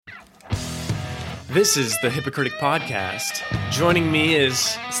This is the Hypocritic Podcast. Joining me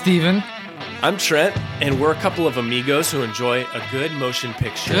is Steven. I'm Trent, and we're a couple of amigos who enjoy a good motion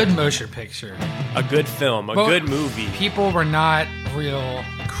picture. Good motion picture. A good film, a good movie. People were not real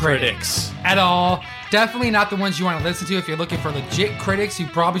critics at all. Definitely not the ones you want to listen to. If you're looking for legit critics, you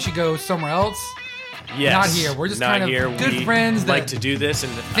probably should go somewhere else. Yes. Not here. We're just not kind of here. good friends that like to do this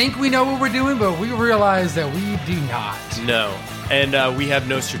and think we know what we're doing, but we realize that we do not. No. And we have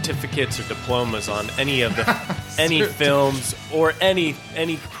no certificates or diplomas on any of the any films or any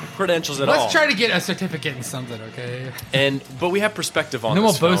credentials at all. Let's try to get a certificate in something, okay? But we have perspective on then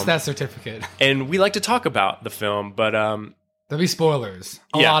this we'll boast film. that certificate. And we like to talk about the film, but there'll be spoilers.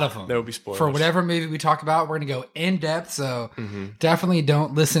 A lot of them. There will be spoilers. For whatever movie we talk about, we're going to go in depth. So definitely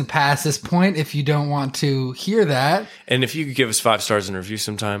don't listen past this point if you don't want to hear that. And if you could give us 5 stars and review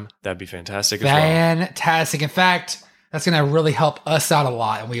sometime, that'd be fantastic as well. Fantastic. In fact, that's going to really help us out a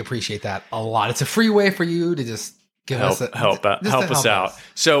lot, and we appreciate that a lot. It's a free way for you to just help us out.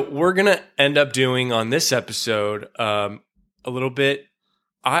 So we're going to end up doing on this episode a little bit.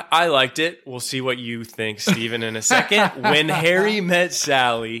 I liked it. We'll see what you think, Steven, in a second. When Harry Met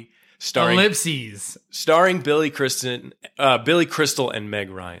Sally, starring Billy Crystal and Meg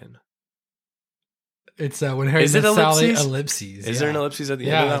Ryan. It's when Harry Met Sally, ellipses. Is there an ellipses at the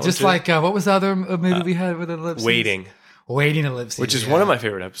end of that one? Just like, what was the other movie we had with ellipses? Waiting ellipses. Which is one of my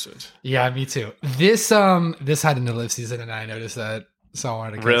favorite episodes. Yeah, me too. This had an ellipses in it, and I noticed that. So I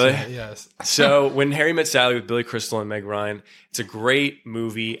wanted to really? That. Yes. So When Harry Met Sally with Billy Crystal and Meg Ryan, it's a great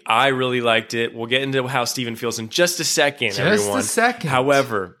movie. I really liked it. We'll get into how Steven feels in just a second, everyone.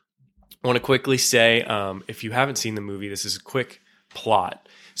 However, I want to quickly say, if you haven't seen the movie, this is a quick plot.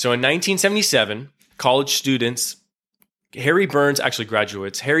 So in 1977, college students, Harry Burns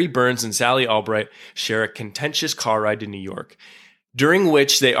and Sally Albright share a contentious car ride to New York, during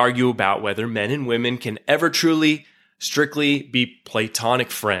which they argue about whether men and women can ever truly strictly be platonic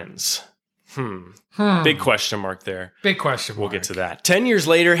friends. Big question mark there. Big question mark. We'll get to that. 10 years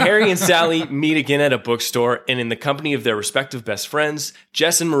later, Harry and Sally meet again at a bookstore, and in the company of their respective best friends,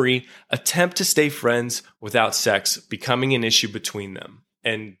 Jess and Marie, attempt to stay friends without sex becoming an issue between them.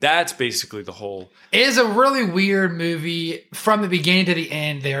 And that's basically the whole... It is a really weird movie from the beginning to the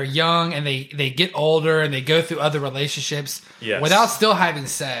end. They're young, and they get older, and they go through other relationships without still having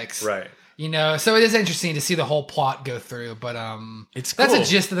sex. Right. You know, so it is interesting to see the whole plot go through, but it's cool. That's the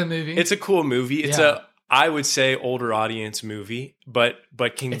gist of the movie. It's a cool movie. It's I would say, older audience movie, but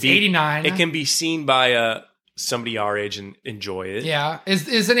it's 89. It can be seen by somebody our age and enjoy it. Yeah,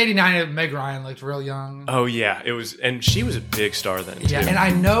 is an 89. Meg Ryan looked real young. Oh yeah, it was, and she was a big star then. Yeah, too. and I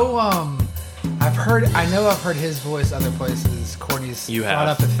know I've heard his voice other places. Courtney's brought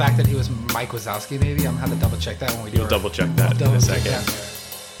up the fact that he was Mike Wazowski. Maybe I'm gonna have to double check that when we do. You'll double check that in a second.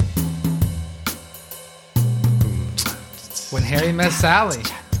 When Harry Met Sally.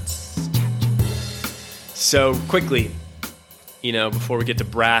 So quickly, before we get to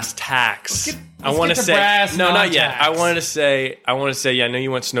brass tacks, I want to say not yet. I wanted to say, I know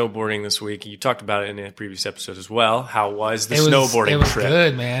you went snowboarding this week. You talked about it in a previous episode as well. How was the snowboarding trip? It was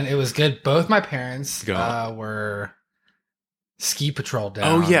good, man. It was good. Both my parents were ski patrol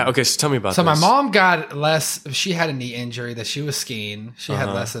down. Oh yeah. Okay. So tell me about this. So my mom got less. She had a knee injury that she was skiing. She had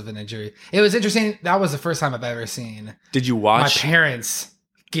less of an injury. It was interesting. That was the first time I've ever seen. Did you watch my parents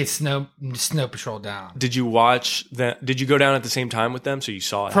get snow patrol down? Did you watch that? Did you go down at the same time with them? So you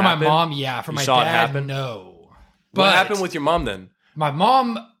saw it for happen? My mom, yeah. For my dad, no. What happened with your mom then? My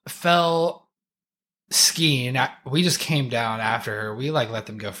mom fell skiing. We just came down after her. We let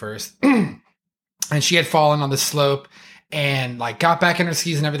them go first, and she had fallen on the slope. And got back in her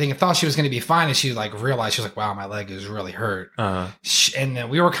skis and everything and thought she was going to be fine. And she realized, she was like, wow, my leg is really hurt. And then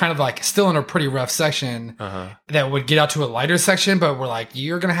we were kind of still in a pretty rough section that would get out to a lighter section. But we're like,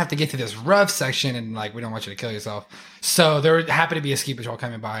 you're going to have to get to this rough section. And we don't want you to kill yourself. So there happened to be a ski patrol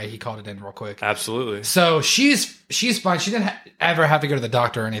coming by. He called it in real quick. Absolutely. So she's fine. She didn't ever have to go to the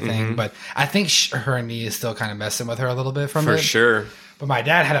doctor or anything. But I think her knee is still kind of messing with her a little bit from it. For sure. But my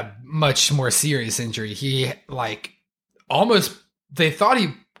dad had a much more serious injury. He they thought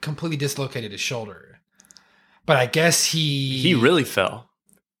he completely dislocated his shoulder, but I guess he really fell.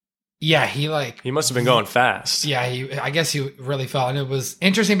 Yeah, he must have been going fast. Yeah, I guess he really fell, and it was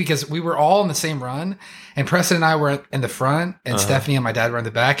interesting because we were all in the same run, and Preston and I were in the front, and Stephanie and my dad were in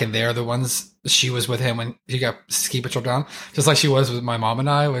the back, and they're the ones. She was with him when he got ski patrol down, just like she was with my mom and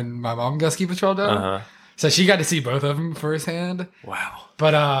I when my mom got ski patrol down. So she got to see both of them firsthand. Wow.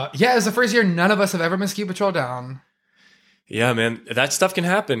 But it was the first year none of us have ever been ski patrol down. Yeah, man, that stuff can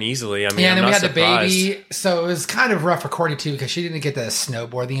happen easily. I mean, and then we had the baby, so it was kind of rough for Courtney too because she didn't get to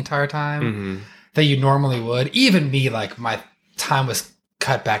snowboard the entire time. that you normally would. Even me, like my time was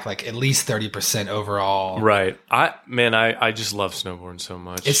cut back like at least 30% overall. Right. I just love snowboarding so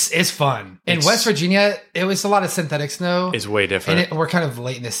much. It's fun. In West Virginia, it was a lot of synthetic snow. It's way different. And we're kind of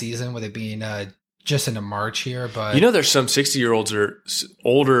late in the season with it being just into March here, but there's some 60-year-olds or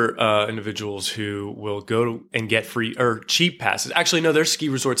older individuals who will go and get free or cheap passes. Actually, no, there's ski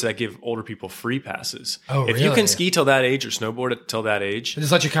resorts that give older people free passes. Oh, really? If you can ski till that age or snowboard till that age, they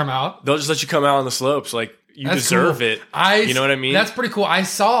just let you come out. They'll just let you come out on the slopes. Like you deserve cool. it. You know what I mean? That's pretty cool. I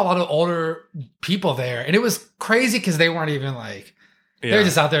saw a lot of older people there, and it was crazy because they weren't even like. Yeah. They're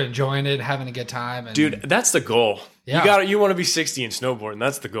just out there enjoying it, having a good time. And, dude, that's the goal. Yeah. You want to be 60 and snowboarding.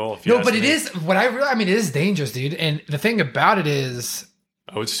 That's the goal. It is what it is dangerous, dude. And the thing about it is,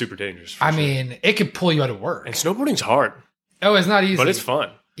 it's super dangerous. I mean, it could pull you out of work. And snowboarding's hard. Oh, it's not easy, but it's fun.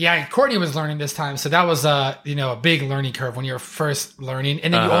 Yeah, Courtney was learning this time, so that was a big learning curve when you're first learning,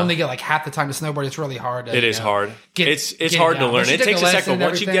 and then you only get like half the time to snowboard. It's really hard. It is hard. It's hard to learn. It takes a second.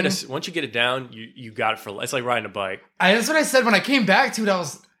 Once you get it down, you got it for. It's like riding a bike. That's what I said when I came back to it.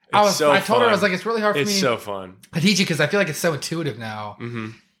 I told her I was like, it's really hard for me. It's so fun. I teach you because I feel like it's so intuitive now.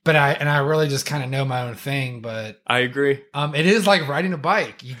 Mm-hmm. But I really just kind of know my own thing. But I agree. It is like riding a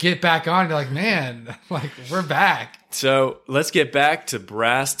bike. You get back on, you're like, man, like we're back. So let's get back to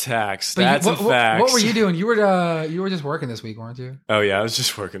brass tacks, stats and facts. What were you doing? You were just working this week, weren't you? Oh yeah, I was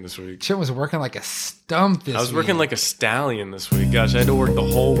just working this week. Chip was working like a stump this week. I was working like a stallion this week. Gosh, I had to work the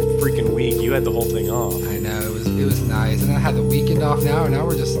whole freaking week. You had the whole thing off. I know, it was nice. And I had the weekend off now, and now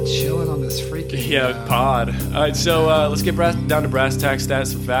we're just chilling on this freaking pod. All right, so let's get down to brass tacks,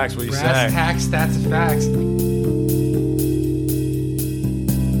 stats and facts. What do you say? Brass tacks, stats and facts.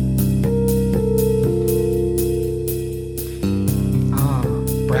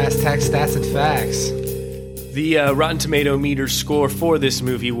 Brass tacks, stats, and facts. The Rotten Tomato meter score for this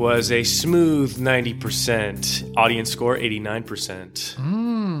movie was a smooth 90%. Audience score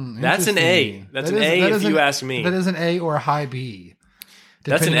 89%. That's an A. That's an A if you ask me. That is an A or a high B.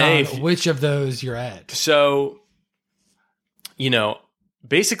 That's an A. On which of those you're at. So,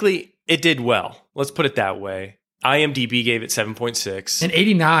 basically, it did well. Let's put it that way. IMDb gave it 7.6. And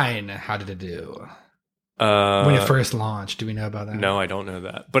 89, how did it do? When it first launched, do we know about that? No, I don't know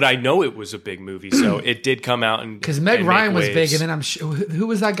that, but I know it was a big movie, so it did come out and because Meg Ryan was big, and then I'm sure who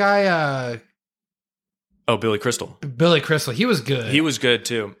was that guy? Billy Crystal. Billy Crystal, he was good. He was good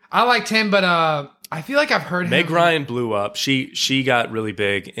too. I liked him, but I feel like I've heard Meg Ryan blew up. She got really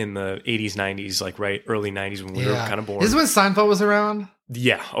big in the 80s, 90s, like early 90s when we were kind of born. This is when Seinfeld was around.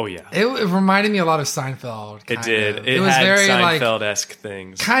 Yeah. Oh yeah. It reminded me a lot of Seinfeld. It did. It was had very Seinfeld-esque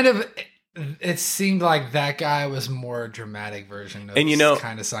things. Kind of. It seemed like that guy was more dramatic version of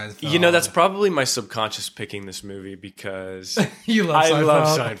kind of Seinfeld. That's probably my subconscious picking this movie because love I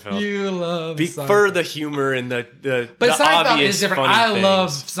love Seinfeld. You love Seinfeld. For the humor and the but the Seinfeld obvious is different. funny I things. love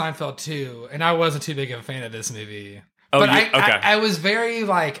Seinfeld too, and I wasn't too big of a fan of this movie. Oh, but okay. I was very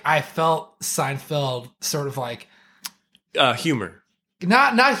I felt Seinfeld sort of like humor.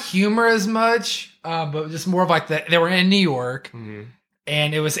 Not humor as much, but just more of they were in New York. Mm-hmm.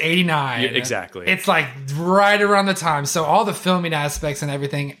 And it was 89. Yeah, exactly. It's like right around the time. So all the filming aspects and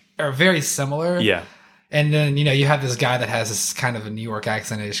everything are very similar. Yeah. And then, you have this guy that has this kind of a New York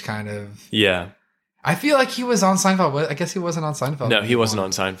accent-ish kind of. Yeah. I feel like he was on Seinfeld. I guess he wasn't on Seinfeld. No, he wasn't on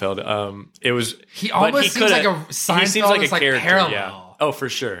Seinfeld. It was. He almost seems like a Seinfeld. He seems like a character. Parallel. Yeah. Oh, for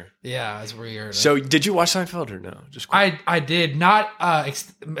sure. Yeah, it's weird. So, did you watch Seinfeld or no? I did not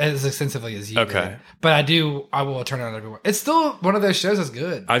as extensively as you. Okay, did, but I will turn it on everywhere. It's still one of those shows that's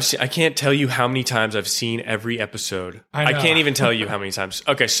good. I can't tell you how many times I've seen every episode. I can't even tell you how many times.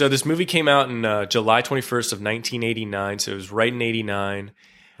 Okay, so this movie came out in July 21st of 1989. So it was right in 89.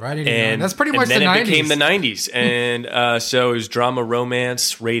 Right, 89. And that's pretty much the 90s. And then it became the 90s. And so it was drama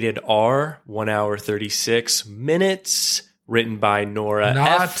romance, rated R, 1 hour 36 minutes. Written by Nora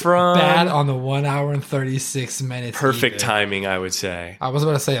Ephron. Not bad on the 1 hour and 36 minutes. Perfect timing, I would say. I was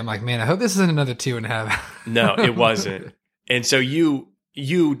about to say, I'm like, man, I hope this isn't another 2.5. No, it wasn't. And so you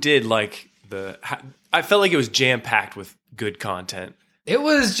did like I felt like it was jam-packed with good content. It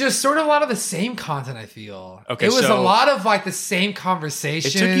was just sort of a lot of the same content, I feel. Okay, it was a lot of the same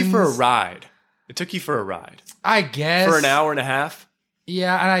conversations. It took you for a ride. I guess. For an hour and a half.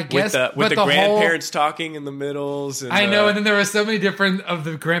 Yeah, and I guess with the grandparents talking in the middles. And, I know, and then there were so many different of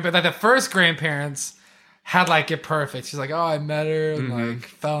the grandparents. Like the first grandparents had it perfect. She's like, "Oh, I met her and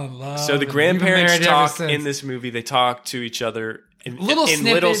fell in love." So the grandparents talk in this movie. They talk to each other in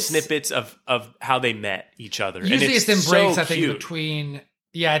little snippets of how they met each other. Usually, and it's in breaks. I think between.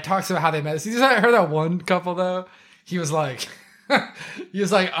 Yeah, it talks about how they met. See, I heard that one couple though. He was like. He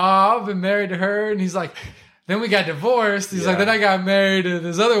was like, oh, I've been married to her. And he's like, then we got divorced. He's like, then I got married to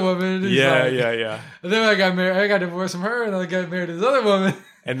this other woman. Yeah. And then I got divorced from her, and then I got married to this other woman.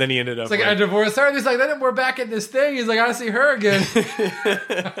 And then he ended up. It's like I divorced her. And he's like, then we're back in this thing. He's like, I see her again.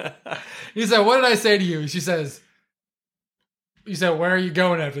 He's like, what did I say to you? She says, you said, where are you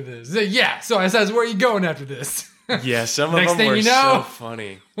going after this? He said, yeah. So I says, where are you going after this? Yeah, some of them were so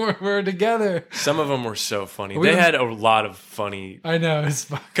funny. We're together. Some of them were so funny. They had a lot of funny. I know. It's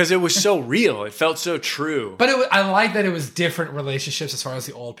because it was so real. It felt so true. But I like that it was different relationships as far as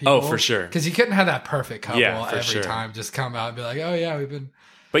the old people. Oh, for sure. Because you couldn't have that perfect couple every time just come out and be like, oh, yeah, we've been.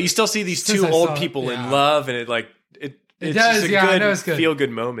 But you still see these two old people in love, and it's does, just a good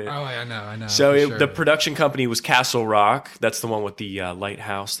feel-good moment. Oh, I know. So the production company was Castle Rock. That's the one with the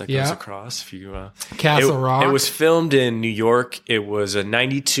lighthouse that goes across. If you Castle Rock. It was filmed in New York. It was a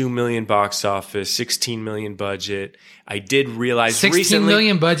 $92 million box office, $16 million budget. I did realize recently... $16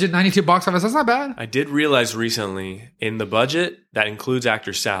 million budget, 92 box office. That's not bad. I did realize recently, in the budget, that includes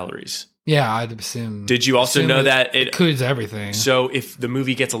actors' salaries. Yeah, I'd assume. Did you also know that it includes everything? So if the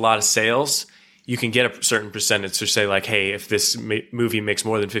movie gets a lot of sales... you can get a certain percentage to say like, hey, if this movie makes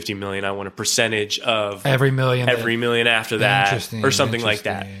more than 50 million, I want a percentage of every million after that or something like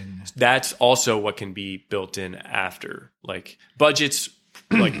that. That's also what can be built in after, like budgets,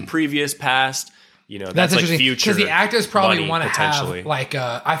 like previous, past, that's like future. Because the actors probably want to have like,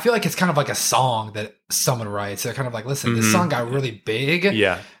 I feel like it's kind of like a song that someone writes. They're kind of like, listen, this song got really big.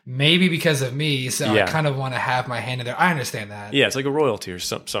 Yeah. Maybe because of me. So I kind of want to have my hand in there. I understand that. Yeah. It's like a royalty or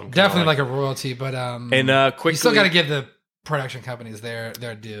something. Definitely like a royalty, but, quickly, you still got to give the production companies their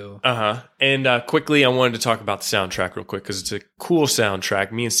due. And quickly, I wanted to talk about the soundtrack real quick because it's a cool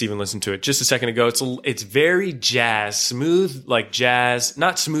soundtrack. Me and Steven listened to it just a second ago. It's very jazz, smooth, like jazz,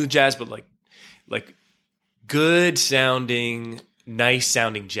 not smooth jazz, but like good sounding, nice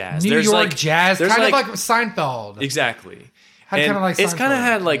sounding jazz. There's York jazz, kind of like Seinfeld. Exactly. Kind of like it's kind of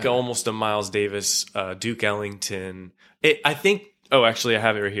had like almost a Miles Davis, Duke Ellington. I think. Oh, actually, I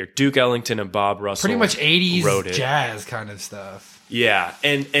have it right here. Duke Ellington and Bob Russell. Pretty much 80s jazz kind of stuff. Yeah,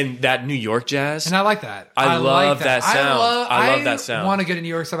 and that New York jazz. And I like that. I love that sound. I love that sound. I want to go to New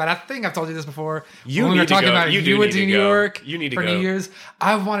York so bad. I think I've told you this before. You went to New York you need to for New Year's.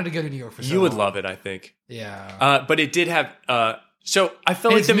 I wanted to go to New York for so long. You would love it, I think. Yeah. But it did have... so I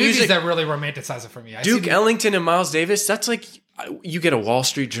felt like the music that really romanticize it for me. Duke Ellington and Miles Davis, that's like... You get a Wall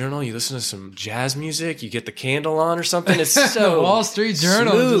Street Journal, you listen to some jazz music, you get the candle on or something. It's so Wall Street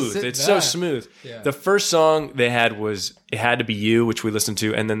Journal. Smooth. It's so smooth. Yeah. The first song they had was It Had to Be You, which we listened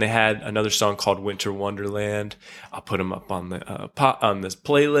to, and then they had another song called Winter Wonderland. I'll put them up on the this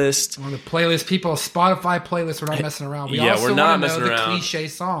playlist. On the playlist, people, Spotify playlist. We're not messing around. We're not messing around. The cliche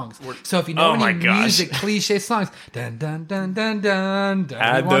songs. So if you know any music cliche songs, dun dun dun dun dun.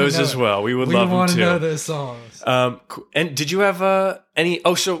 Add those as well. We would love them too. We want to know those songs. And did you have any?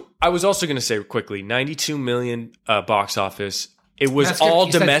 Oh, so I was also going to say quickly, 92 million box office. It was all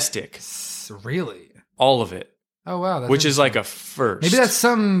domestic. Really, all of it. Oh wow, which is like a first. Maybe that's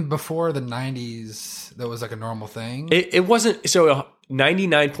some before the 90s. That was like a normal thing. It wasn't. So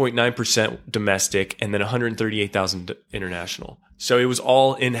 99.9% domestic, and then 138,000 international. So it was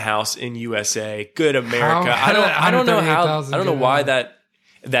all in house in USA. Good America. I don't know how. I don't know why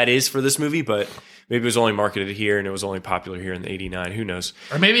that is for this movie, but. Maybe it was only marketed here and it was only popular here in the 89. Who knows?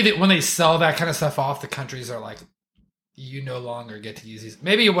 Or maybe when they sell that kind of stuff off, the countries are like, you no longer get to use these.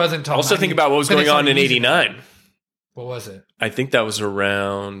 Maybe it wasn't until Also think about what was going on in 89. What was it? I think that was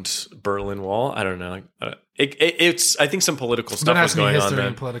around Berlin Wall. I don't know. It's. I think some political stuff was going on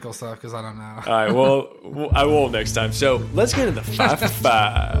then. Political stuff because I don't know. All right. Well, I will next time. So let's get into 5 for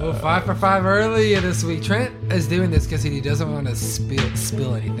 5. Well, 5 for 5 early this week. Trent is doing this because he doesn't want to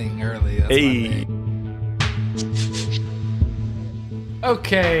spill anything early. That's hey.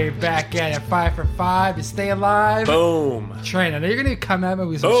 Okay, back at it. 5 for 5 to stay alive. Boom. Trent, I know you're going to come at me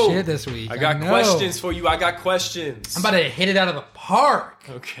with some shit this week. I got questions for you. I'm about to hit it out of the park.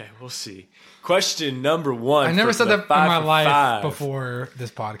 Okay, we'll see. Question number 1. I never said that in my life before this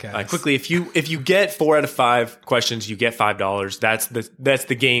podcast. Quickly, if you get 4 out of 5 questions, you get $5. That's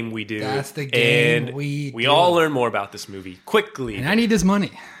the game we do. That's the game and we do. We all learn more about this movie quickly. And I need this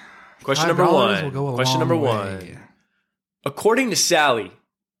money. Question number 1. Question number 1. According to Sally,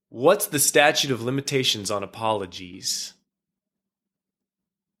 what's the statute of limitations on apologies?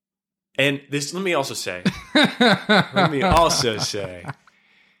 And this, let me also say,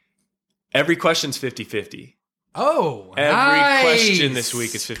 every question's 50-50. Oh, Every question this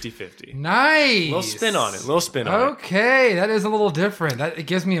week is 50-50. Nice. Little spin on it. Okay, that is a little different. It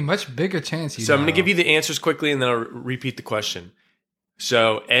gives me a much bigger chance. I'm going to give you the answers quickly, and then I'll repeat the question.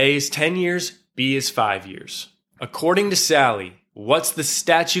 So A is 10 years, B is 5 years. According to Sally, what's the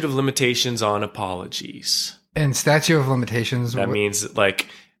statute of limitations on apologies? And statute of limitations? That means, like,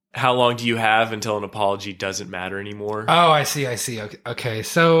 how long do you have until an apology doesn't matter anymore? Oh, I see. Okay.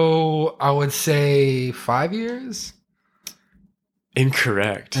 So I would say 5 years?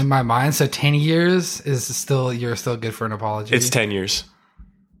 Incorrect. In my mind, so 10 years you're still good for an apology? It's 10 years.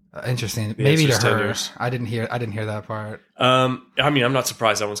 Interesting. Maybe to her. I didn't hear that part. I mean, I'm not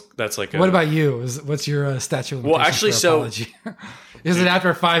surprised. That's like. What about you? What's your statute of limitations? Well, actually, for apology? Is it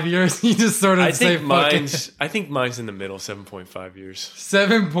after 5 years? You just sort of I think mine's in the middle, 7.5 years.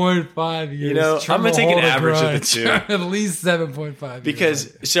 7.5 years. You know, I'm gonna take an average of the two. At least 7.5 years.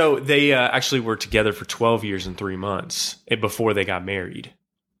 Because so they actually were together for 12 years and 3 months before they got married.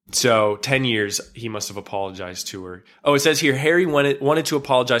 So 10 years, he must have apologized to her. Oh, it says here, Harry wanted to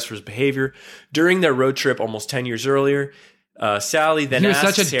apologize for his behavior during their road trip almost 10 years earlier. Sally then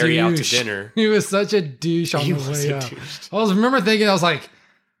asked Harry out to dinner. He was such a douche on the way up. I remember thinking, I was like,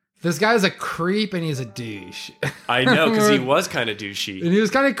 this guy's a creep and he's a douche. I know, because he was kind of douchey. And he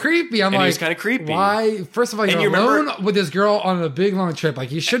was kind of creepy. He was kind of creepy. Why? First of all, you're alone with this girl on a big long trip.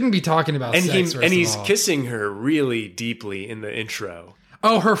 Like, you shouldn't be talking about sex. And he's kissing her really deeply in the intro.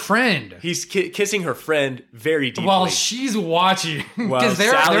 Oh, her friend. He's kissing her friend very deeply. While she's watching. Well,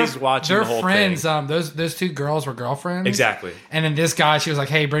 Sally's watching the whole friends, thing. Those two girls were girlfriends. Exactly. And then this guy, she was like,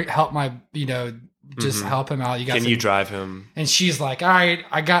 hey, help my, just help him out. Can you drive him? And she's like, all right,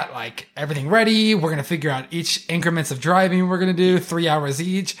 I got like everything ready. We're going to figure out each increments of driving we're going to do, 3 hours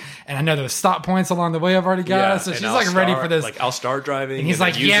each. And I know those stop points along the way I've already got. Yeah, so she's ready for this. Like, I'll start driving. And he's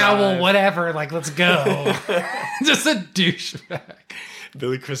like, yeah, well, whatever. Like, let's go. Just a douchebag.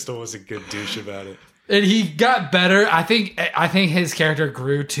 Billy Crystal was a good douche about it. And he got better. I think his character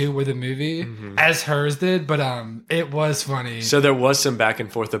grew too with the movie, as hers did, but it was funny. So there was some back and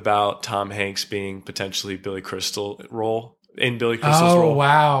forth about Tom Hanks being potentially Billy Crystal's role. Oh,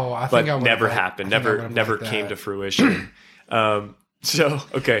 wow. But never happened. Never came to fruition. Okay.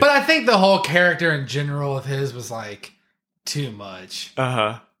 But I think the whole character in general of his was like too much.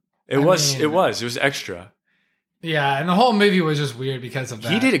 It was extra. Yeah, and the whole movie was just weird because of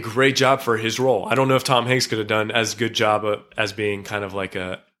that. He did a great job for his role. I don't know if Tom Hanks could have done as good job as being kind of like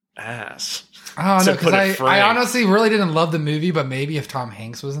a ass. Oh, no, because I honestly really didn't love the movie, but maybe if Tom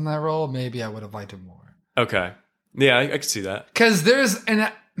Hanks was in that role, maybe I would have liked him more. Okay. Yeah, I could see that. Because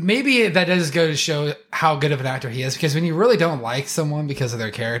maybe that does go to show how good of an actor he is, because when you really don't like someone because of their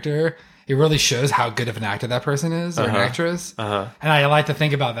character, it really shows how good of an actor that person is, or an actress. And I like to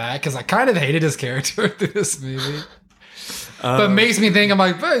think about that, because I kind of hated his character through this movie. But it makes me think, I'm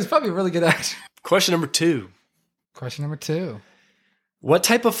like, he's probably a really good actor. Question number two. What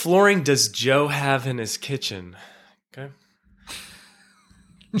type of flooring does Joe have in his kitchen? Okay.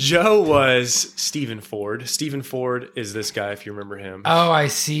 Joe was Stephen Ford. Stephen Ford is this guy, if you remember him. Oh, I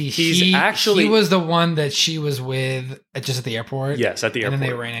see. He was the one that she was with just at the airport. Yes, at the airport. And then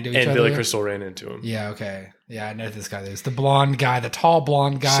they ran into each other. And Billy Crystal ran into him. Yeah, okay. Yeah, I know who this guy is. The blonde guy, the tall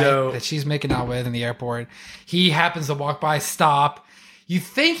blonde guy that she's making out with in the airport. He happens to walk by, stop. You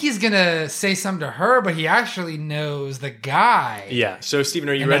think he's going to say something to her, but he actually knows the guy. Yeah. So, Stephen,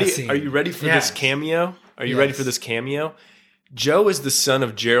 are you ready? Are you ready for this cameo? Are you ready for this cameo? Joe is the son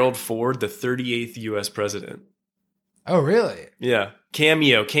of Gerald Ford, the 38th U.S. president. Oh, really? Yeah.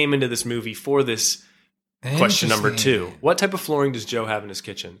 Cameo came into this movie for this question number 2. What type of flooring does Joe have in his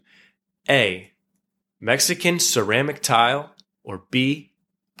kitchen? A, Mexican ceramic tile, or B,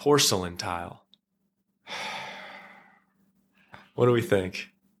 porcelain tile? What do we think?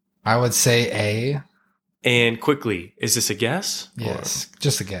 I would say A. And quickly, is this a guess? Yes,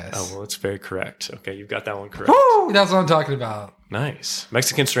 just a guess. Oh, well, it's very correct. Okay, you've got that one correct. Woo! That's what I'm talking about. Nice.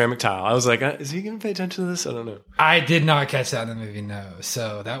 Mexican ceramic tile. I was like, is he going to pay attention to this? I don't know. I did not catch that in the movie, no.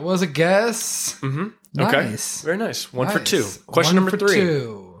 So that was a guess. Mm-hmm. Nice. Okay. Very nice. One for 2. Question number 3.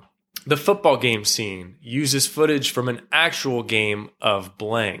 2. The football game scene uses footage from an actual game of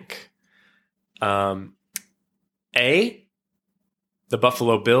blank. A, the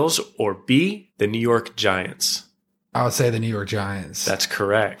Buffalo Bills, or B, the New York Giants? I would say the New York Giants. That's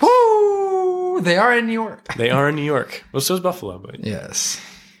correct. Woo! They are in New York. They are in New York. Well, so is Buffalo. But yes.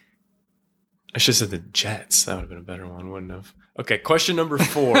 I should have said the Jets. That would have been a better one, wouldn't have? Okay, question number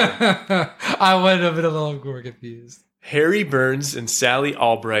 4. I would have been a little more confused. Harry Burns and Sally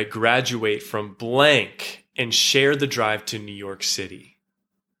Albright graduate from blank and share the drive to New York City.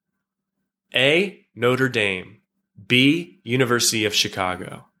 A, Notre Dame. B, University of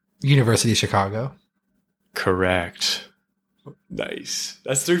Chicago. University of Chicago. Correct. Nice.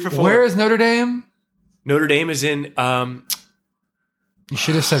 That's 3 for 4. Where is Notre Dame? Notre Dame is in You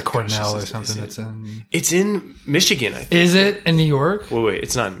should have said Cornell or something. It's in Michigan, I think. Is it in New York? Wait,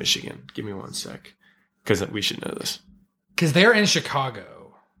 it's not in Michigan. Give me one sec. Because we should know this. Because they're in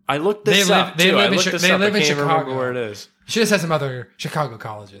Chicago. I looked this up, too. I looked this up. I can't remember where it is. You should have said some other Chicago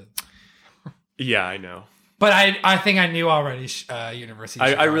colleges. Yeah, I know. But I think I knew already University of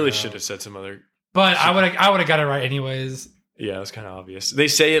Chicago. I really should have said some other... But I would have got it right anyways. Yeah, it was kind of obvious. They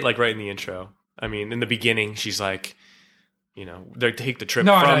say it like right in the intro. I mean, in the beginning, she's like, they take the trip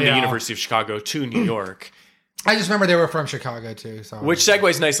from the University of Chicago to New York. I just remember they were from Chicago too. So which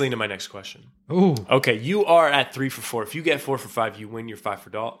segues nicely into my next question. Ooh. Okay, you are at 3 for 4. If you get 4 for 5, you win your 5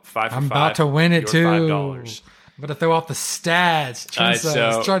 for 5. I'm about to win it too. $5. I'm going to throw off the stats.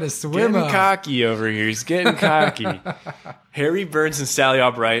 So trying to swim getting cocky over here. He's getting cocky. Harry Burns and Sally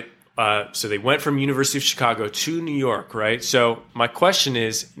Albright. So they went from University of Chicago to New York, right? So my question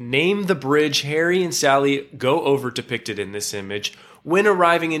is, name the bridge Harry and Sally go over depicted in this image when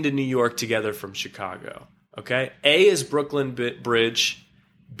arriving into New York together from Chicago. Okay? A is Brooklyn Bridge.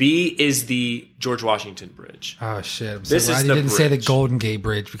 B is the George Washington Bridge. Oh, shit. I'm so glad you didn't say the Golden Gate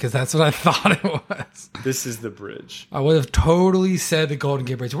Bridge because that's what I thought it was. This is the bridge. I would have totally said the Golden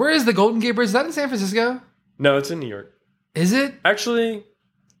Gate Bridge. Where is the Golden Gate Bridge? Is that in San Francisco? No, it's in New York. Is it? Actually,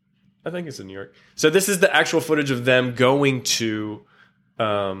 I think it's in New York. So this is the actual footage of them going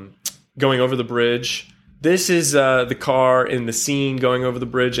over the bridge. This is the car in the scene going over the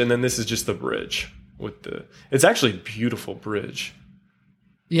bridge, and then this is just the bridge it's actually a beautiful bridge.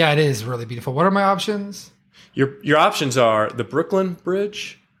 Yeah, it is really beautiful. What are my options? Your options are the Brooklyn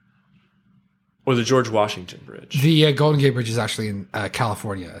Bridge or the George Washington Bridge. The Golden Gate Bridge is actually in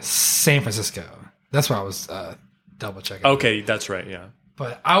California, San Francisco. That's what I was double checking. Okay, that's right, yeah.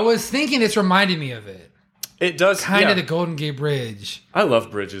 But I was thinking it's reminding me of it. It does. Kind of the Golden Gate Bridge. I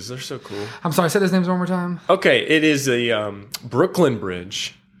love bridges. They're so cool. I'm sorry, say those names one more time. Okay, it is the Brooklyn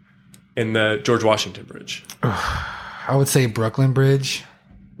Bridge and the George Washington Bridge. I would say Brooklyn Bridge.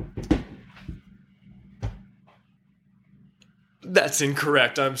 That's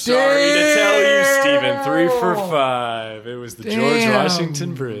incorrect. I'm sorry to tell you, Steven. 3 for 5. It was the George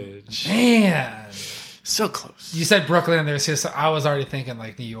Washington Bridge. Man. So close. You said Brooklyn there, so I was already thinking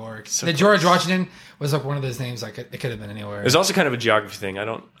like New York. So the George Washington was like one of those names. Like it could have been anywhere. It's also kind of a geography thing. I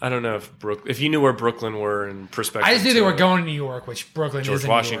don't know if you knew where Brooklyn were in perspective. I just knew they were going to New York, which Brooklyn is in George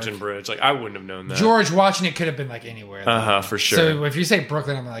Washington Bridge. Like I wouldn't have known that. George Washington could have been like anywhere. For sure. So if you say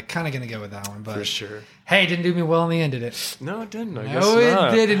Brooklyn, I'm like kind of gonna go with that one. But for sure. Hey, it didn't do me well in the end, did it? No, it didn't. No,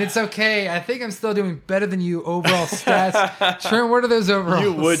 it didn't. It's okay. I think I'm still doing better than you overall stats. Trent, what are those overall?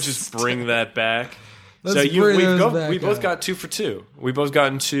 You would just bring that back. So we both got 2 for 2. We both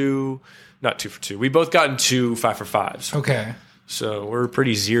gotten not 2 for 2. We both gotten 2 5 for 5s. Okay. So we're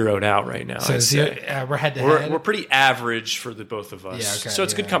pretty zeroed out right now. So we're head to head. We're pretty average for the both of us. Yeah, okay, so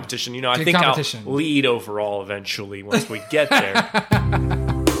it's good competition. I think I'll lead overall eventually once we get there.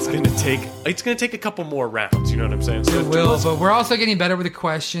 It's gonna take a couple more rounds. You know what I'm saying? So it will, but we're also getting better with the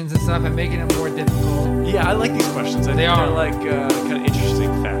questions and stuff and making it more difficult. Yeah, I like these questions. I think they're like kind of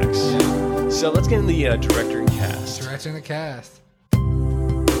interesting facts. Yeah. So let's get in the director and cast. Director and the cast.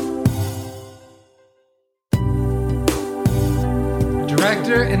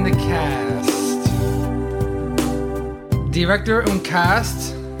 Director and the cast. Director and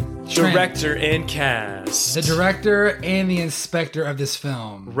cast. Director and cast. The director and the inspector of this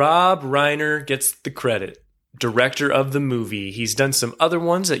film. Rob Reiner gets the credit. Director of the movie. He's done some other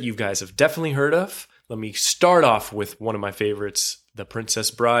ones that you guys have definitely heard of. Let me start off with one of my favorites, The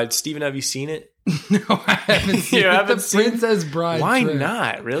Princess Bride. Steven, have you seen it? No, I haven't seen it. The Princess Bride. Why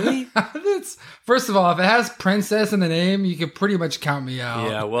not? Really? First of all, if it has princess in the name, you could pretty much count me out.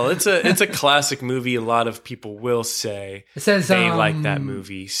 Yeah, well, it's a classic movie. A lot of people will say they like that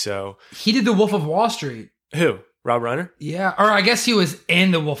movie. So he did The Wolf of Wall Street. Who? Rob Reiner? Yeah, or I guess he was in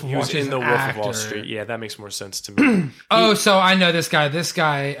The Wolf of Wall Street. He was in The Wolf of Wall Street. Yeah, that makes more sense to me. So I know this guy.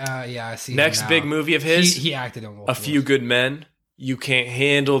 Yeah, I see. Next big movie of his. He acted in Wolf. A Few Good Men. You Can't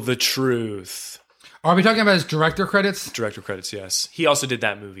Handle the Truth. Are we talking about his director credits? Director credits, yes. He also did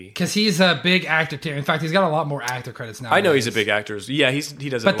that movie. Because he's a big actor too. In fact, he's got a lot more actor credits now. I know he's a big actor. Yeah, he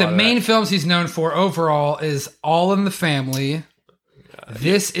does. But the main films he's known for overall is All in the Family.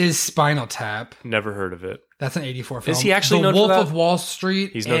 This is Spinal Tap. Never heard of it. That's an 1984 film. Is he actually known for that? The Wolf of Wall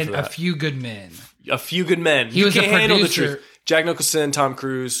Street he's known and for that. A Few Good Men. A Few Good Men. He was a producer. Handle the Truth. Jack Nicholson, Tom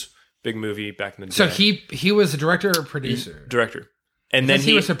Cruise, big movie back in the day. So he was a director or producer? Director. And then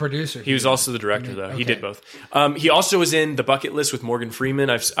he was a producer. He was also the director, though. Okay. He did both. He also was in The Bucket List with Morgan Freeman.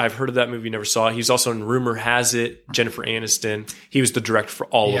 I've heard of that movie, never saw it. He was also in Rumor Has It, Jennifer Aniston. He was the director for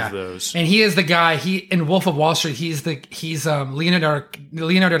all of those. And he is the guy. In Wolf of Wall Street, he's Leonardo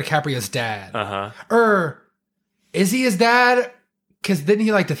DiCaprio's dad. Is he his dad? Because didn't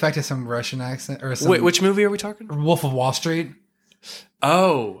he defect to some Russian accent or something? Wait, which movie are we talking? Wolf of Wall Street.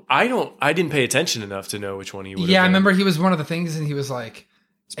 Oh, I didn't pay attention enough to know which one he would. Yeah, I remember he was one of the things, and he was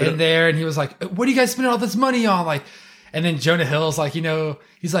in there, and he was like, "What are you guys spending all this money on?" And then Jonah Hill's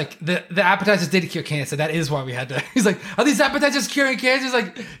he's like, the appetizers did cure cancer. That is why we had to. He's like, are these appetizers curing cancer? He's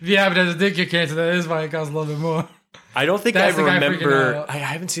like, the appetizers did cure cancer. That is why it costs a little bit more. I don't think I remember. I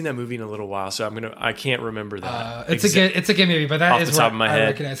haven't seen that movie in a little while, so I can't remember that. It's a good movie, but that is what I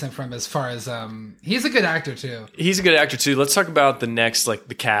recognize him from as far as he's a good actor too. He's a good actor too. Let's talk about the next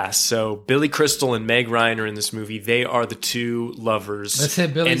the cast. So Billy Crystal and Meg Ryan are in this movie. They are the two lovers. Let's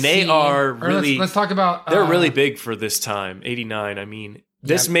hit Billy. And they are really. Let's talk about. They're really big for this time. 89. I mean.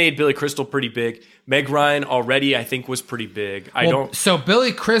 This made Billy Crystal pretty big. Meg Ryan already, I think, was pretty big. So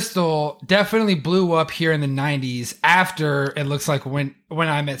Billy Crystal definitely blew up here in the 90s after, it looks like, When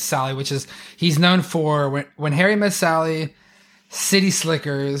I Met Sally, which is, he's known for When Harry Met Sally, City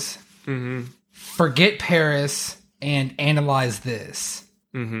Slickers, Forget Paris, and Analyze This.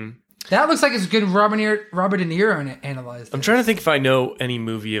 That looks like it's good Robert De Niro Analyze This. I'm trying to think if I know any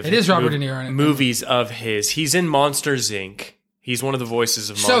movie of it is Robert De Niro in it. Movies of his. He's in Monsters, Inc. He's one of the voices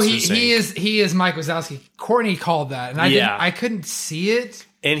of Monsters, Inc. he is Mike Wazowski. Courtney called that, and I couldn't see it.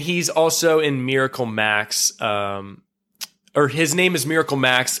 And he's also in Miracle Max, or his name is Miracle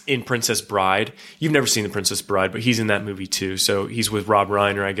Max in Princess Bride. You've never seen The Princess Bride, but he's in that movie too. So he's with Rob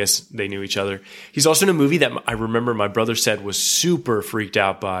Reiner. I guess they knew each other. He's also in a movie that I remember my brother said was super freaked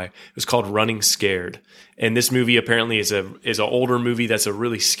out by. It was called Running Scared. And this movie apparently is an older movie that's a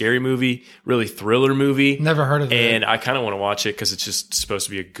really scary movie, really thriller movie. Never heard of it. And I kind of want to watch it because it's just supposed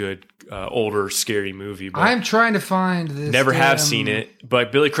to be a good, older, scary movie. But I'm trying to find this. Never have seen it.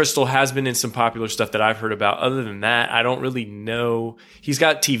 But Billy Crystal has been in some popular stuff that I've heard about. Other than that, I don't really know. He's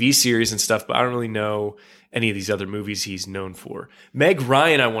got TV series and stuff, but I don't really know any of these other movies he's known for. Meg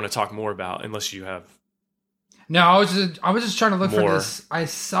Ryan, I want to talk more about, unless you have. No, I was just trying to look for this. I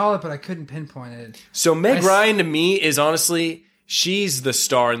saw it, but I couldn't pinpoint it. So Meg Ryan to me is honestly, she's the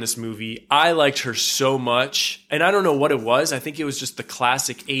star in this movie. I liked her so much, and I don't know what it was. I think it was just the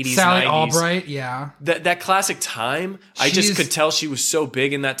classic 80s, Sally 90s. Albright, yeah. That classic time. I just could tell she was so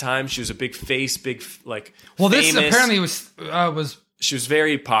big in that time. She was a big face, Well, famous. This apparently was. She was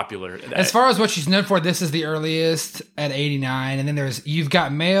very popular. As far as what she's known for, this is the earliest at 89. And then there's You've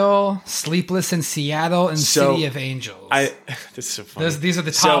Got Mail, Sleepless in Seattle, and City of Angels. This is so funny. These are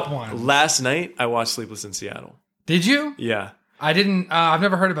the top ones. Last night, I watched Sleepless in Seattle. Did you? Yeah. I didn't. I've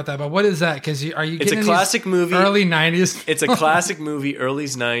never heard about that. But what is that? Because are you? It's a classic movie. Early 90s. It's a classic movie. Early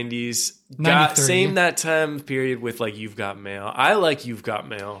 90s. Same that time period with You've Got Mail. I like You've Got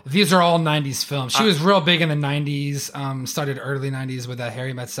Mail. These are all 90s films. She was real big in the 90s. Started early 90s with that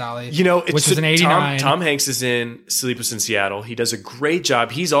Harry Met Sally. Which was in 89. Tom Hanks is in Sleepless in Seattle. He does a great job.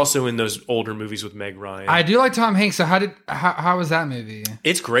 He's also in those older movies with Meg Ryan. I do like Tom Hanks. So how was that movie?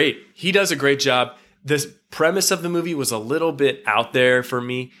 It's great. He does a great job. The premise of the movie was a little bit out there for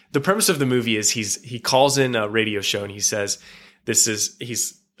me. The premise of the movie is he calls in a radio show and he says,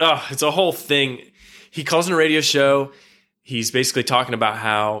 it's a whole thing. He calls in a radio show. He's basically talking about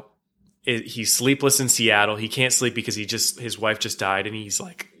how he's sleepless in Seattle. He can't sleep because his wife just died. And he's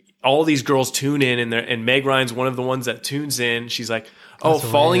like, all these girls tune in and Meg Ryan's one of the ones that tunes in. She's like,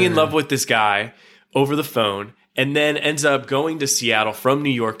 falling in love with this guy over the phone. And then ends up going to Seattle from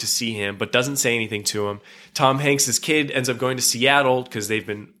New York to see him, but doesn't say anything to him. Tom Hanks' kid ends up going to Seattle because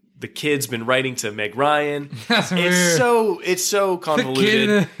the kid's been writing to Meg Ryan. That's weird. It's so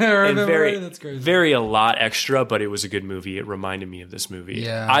convoluted and very a lot extra, but it was a good movie. It reminded me of this movie.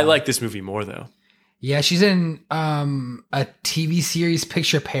 Yeah. I like this movie more though. Yeah, she's in a TV series,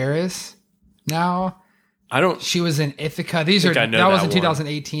 Picture Paris. Now. She was in Ithaca. That was in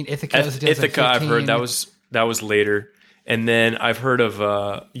 2018. Ithaca was in 2015. Ithaca, I've heard that was later. And then I've heard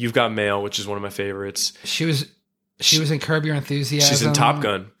of You've Got Mail, which is one of my favorites. She was in Curb Your Enthusiasm. She's in Top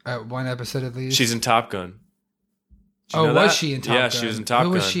Gun. One episode at least. She's in Top Gun. Was she in Top Gun? Yeah, she was in Top Gun.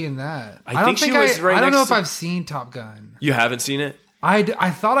 Who was she in that? I think she was right I don't next know if I've seen Top Gun. You haven't seen it? I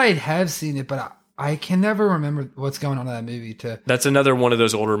thought I have seen it, but I can never remember what's going on in that movie. That's another one of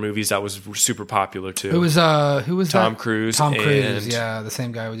those older movies that was super popular too. Who was Tom Cruise? Tom Cruise, yeah, the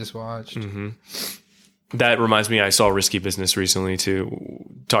same guy we just watched. Mm-hmm. That reminds me, I saw Risky Business recently too,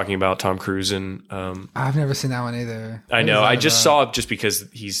 talking about Tom Cruise and. I've never seen that one either. I know. I just saw it just because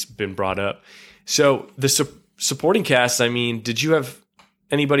he's been brought up. So the supporting cast. I mean, did you have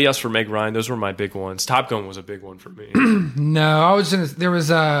anybody else for Meg Ryan? Those were my big ones. Top Gun was a big one for me. No, I was there was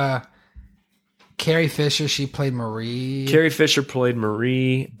Carrie Fisher. She played Marie. Carrie Fisher played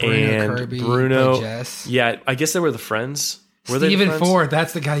Marie. Bruno Kirby Bruno. played Jess. Yeah, I guess they were the friends. Were Stephen Ford.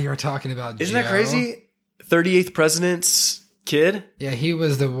 That's the guy you were talking about. Isn't that crazy? 38th President's kid. Yeah, he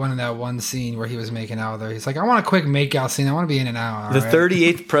was the one in that one scene where he was making out with her. He's like, I want a quick make out scene. I want to be in and out. The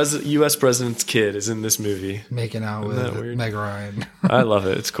 38th U.S. President's kid is in this movie. Making out with Meg Ryan. I love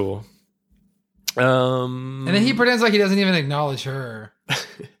it. It's cool. And then he pretends like he doesn't even acknowledge her.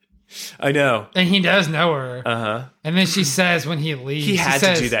 I know. And he does know her. Uh-huh. And then she says when he leaves. He had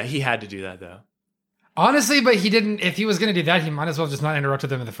to do that. He had to do that, though. Honestly, but he didn't. If he was going to do that, he might as well just not interrupted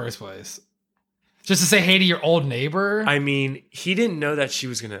them in the first place. Just to say hey to your old neighbor. I mean, he didn't know that she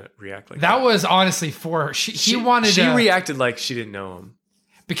was going to react like that. That was honestly for her. She reacted like she didn't know him.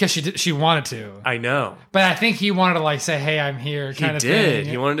 Because she wanted to. I know. But I think he wanted to like say, hey, I'm here kind of thing. He did.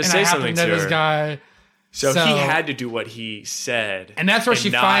 He wanted to say something to her. This guy. So he had to do what he said. And that's where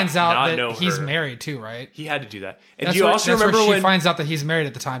she finds out that he's married too, right? He had to do that. And do you also remember when she finds out that he's married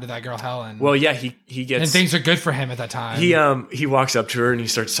at the time to that girl Helen? Well, yeah, he gets... And things are good for him at that time. He walks up to her and he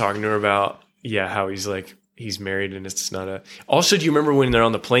starts talking to her about, how he's like... He's married and it's not a... Also, do you remember when they're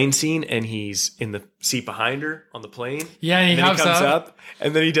on the plane scene and he's in the seat behind her on the plane? Yeah, and he comes up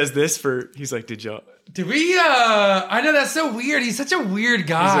and then he does this he's like, did y'all... Did we... I know, that's so weird. He's such a weird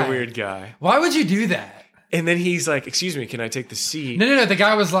guy. He's a weird guy. Why would you do that? And then he's like, excuse me, can I take the seat? No. The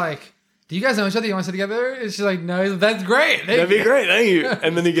guy was like, do you guys know each other? You want to sit together? And she's like, no, that's great. That'd be great. Thank you.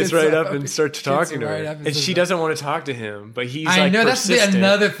 And then he gets right up and starts talking to her. And she doesn't want to talk to him, but he's like persistent. That's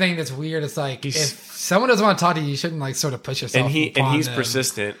another thing that's weird. It's like, if someone doesn't want to talk to you, you shouldn't like sort of push yourself. And he's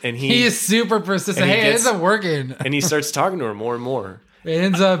persistent. And he is super persistent. Hey, it ends up working. And he starts talking to her more and more. It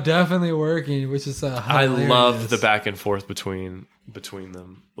ends up definitely working, which is hilarious. I love the back and forth between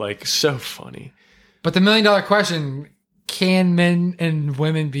them. Like, so funny. But the $1 million question, can men and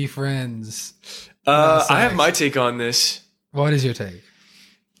women be friends? I have my take on this. What is your take?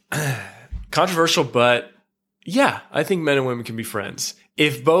 Controversial, but yeah, I think men and women can be friends.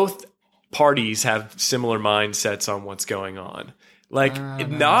 If both parties have similar mindsets on what's going on. Like,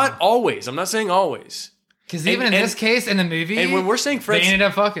 not always. I'm not saying always. Because even in this case, in the movie, and when we're saying friends, they ended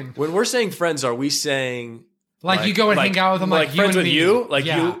up fucking. When we're saying friends, are we saying... Like you go and hang out with them, like you friends and with me. you, like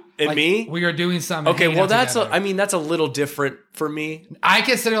you and me. We are doing something. Okay, well that's a little different for me. I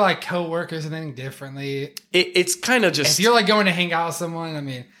consider like coworkers and then differently. It's kind of just if you're like going to hang out with someone. I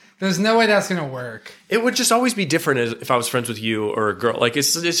mean, there's no way that's gonna work. It would just always be different if I was friends with you or a girl. Like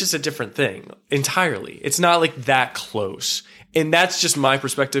it's just a different thing entirely. It's not like that close. And that's just my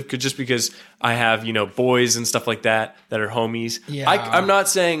perspective, just because I have, boys and stuff like that are homies. Yeah. I'm not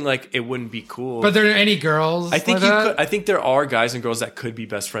saying like it wouldn't be cool. But there are any girls? I think I think there are guys and girls that could be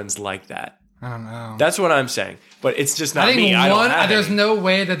best friends like that. I don't know. That's what I'm saying. But it's just not me. There's no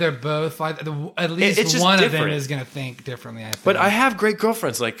way that they're both like. At least one of them is going to think differently. I think. But I have great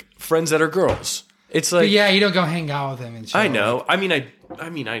girlfriends, like friends that are girls. It's like, but yeah, you don't go hang out with them and shit. I know. I mean,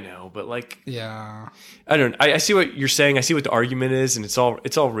 I know, but like, yeah, I don't. I see what you're saying. I see what the argument is, and it's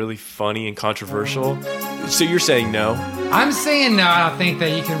all really funny and controversial. So you're saying no? I'm saying no. I don't think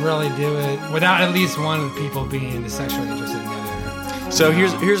that you can really do it without at least one of the people being sexually interested in the other. So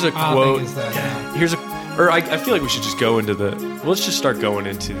here's a quote. Yeah. I feel like we should just go into let's just start going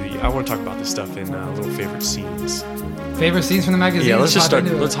into I want to talk about this stuff in little favorite scenes. Favorite scenes from the magazine? Yeah, let's just start.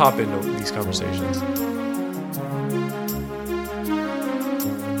 Let's hop into these conversations.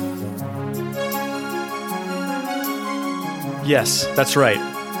 Yes, that's right.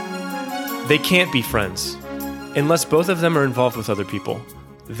 They can't be friends. Unless both of them are involved with other people.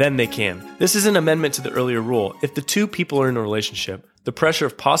 Then they can. This is an amendment to the earlier rule. If the two people are in a relationship, the pressure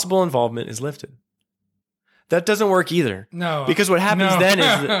of possible involvement is lifted. That doesn't work either. No. Because what happens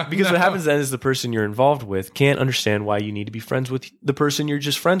then is the person you're involved with can't understand why you need to be friends with the person you're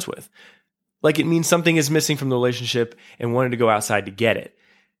just friends with. Like it means something is missing from the relationship and wanted to go outside to get it.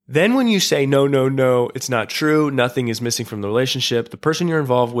 Then when you say, no, it's not true, nothing is missing from the relationship, the person you're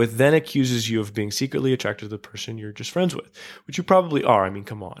involved with then accuses you of being secretly attracted to the person you're just friends with, which you probably are. I mean,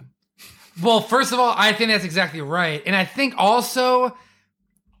 come on. Well, first of all, I think that's exactly right. And I think also,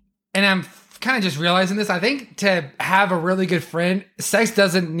 and I'm kind of just realizing this, I think to have a really good friend, sex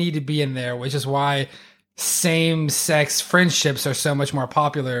doesn't need to be in there, which is why same-sex friendships are so much more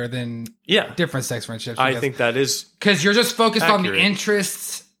popular than different sex friendships. I think that is because you're just focused accurate. on the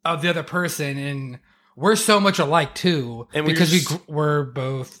interests of the other person and we're so much alike too, and because we're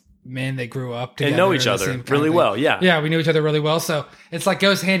both men that grew up together and know each other really well. Yeah, we knew each other really well. So it's like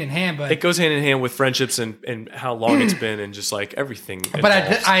goes hand in hand, but it goes hand in hand with friendships and how long it's been and just like everything. But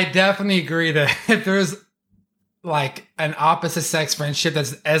I definitely agree that if there's like an opposite sex friendship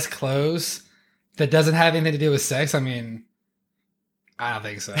that's as close that doesn't have anything to do with sex, I mean, I don't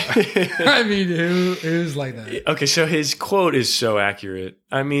think so. I mean, who's like that? Okay, so his quote is so accurate.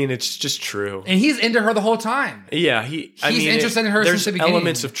 I mean, it's just true. And he's into her the whole time. Yeah, he's interested in her since the beginning. There's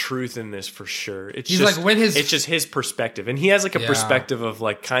elements of truth in this for sure. It's just his perspective. And he has like a perspective of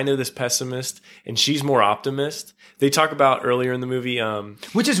like kind of this pessimist, and she's more optimist. They talk about earlier in the movie.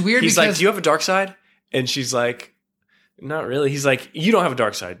 Which is weird he's like, do you have a dark side? And she's like, not really. He's like, you don't have a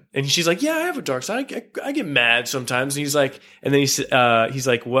dark side. And she's like, yeah, I have a dark side. I get mad sometimes. And he's like, and then he's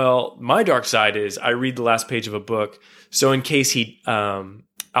like, well, my dark side is I read the last page of a book. So in case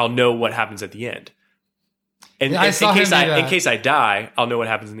I'll know what happens at the end. And in case I die, I'll know what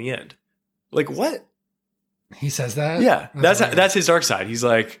happens in the end. Like what? He says that? Yeah. That's his dark side. He's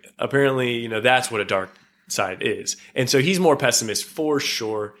like, apparently, that's what a dark side is. And so he's more pessimist for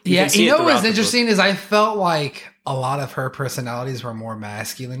sure. You know what's interesting is I felt like a lot of her personalities were more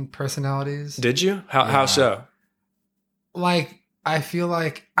masculine personalities. Did you? How so? Like, I feel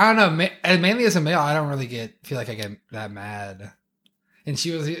like, I don't know, mainly as a male, I don't really feel like I get that mad. And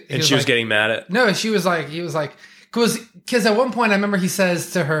she was getting mad at? No, he was like, because at one point I remember he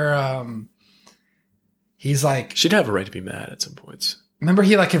says to her, he's like, she'd have a right to be mad at some points. Remember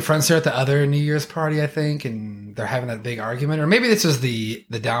he like confronts her at the other New Year's party, I think, and they're having that big argument. Or maybe this was the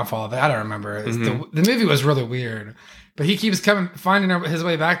downfall of it. I don't remember. Mm-hmm. The movie was really weird. But he keeps finding his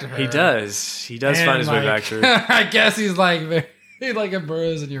way back to her. He does. He does find his way back to her. I guess he's like a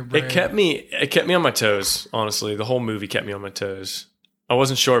bruise in your brain. It kept me on my toes, honestly. The whole movie kept me on my toes. I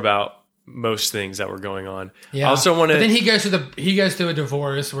wasn't sure about most things that were going on. Yeah. I also wanted. But then he goes through a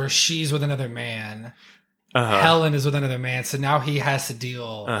divorce where she's with another man. Uh-huh. Helen is with another man, so now he has to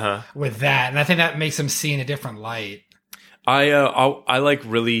deal with that, and I think that makes him see in a different light. I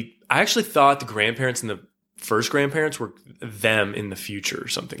actually thought the grandparents and the first grandparents were them in the future or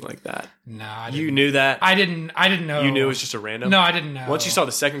something like that. No, I didn't. You knew that? I didn't know. You knew it was just a random? No, I didn't know. Once you saw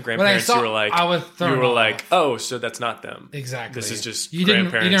the second grandparents, you were like, oh, so that's not them. Exactly. This is just you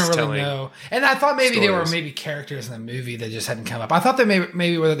grandparents didn't really know. And I thought maybe there were characters in the movie that just hadn't come up. I thought that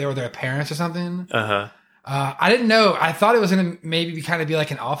maybe they were their parents or something. I didn't know. I thought it was going to maybe kind of be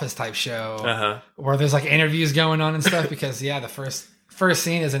like an Office type show where there's like interviews going on and stuff because the first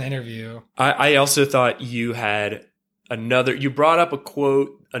scene is an interview. I also thought you had you brought up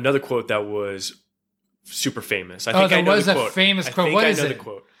another quote that was super famous. I think I know the quote. A famous quote. What is it? The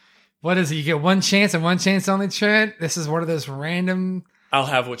quote. What is it? You get one chance and one chance only, Trent. This is one of those random. I'll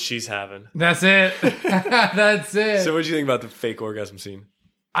have what she's having. That's it. That's it. So what do you think about the fake orgasm scene?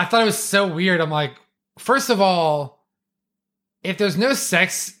 I thought it was so weird. I'm like, first of all, if there's no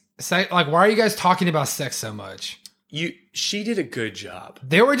sex, like, why are you guys talking about sex so much? She did a good job.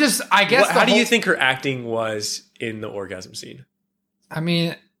 They were just, I guess. How do you think her acting was in the orgasm scene? I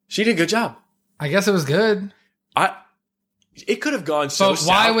mean, she did a good job. I guess it was good. It could have gone so. But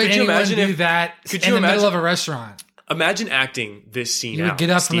why would anyone do that in the middle of a restaurant? Imagine acting this scene. You would get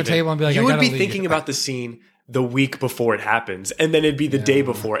up from the table and be like, you would be thinking about the scene the week before it happens, and then it'd be the day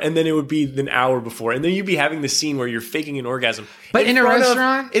before, and then it would be an hour before, and then you'd be having the scene where you're faking an orgasm. But in a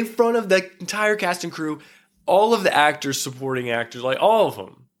restaurant? In front of the entire cast and crew, all of the actors, supporting actors, like all of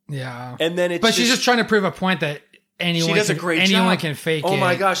them. Yeah. And then But she's just trying to prove a point that anyone can fake it. Oh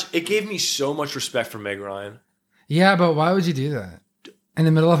my gosh. It gave me so much respect for Meg Ryan. Yeah, but why would you do that? In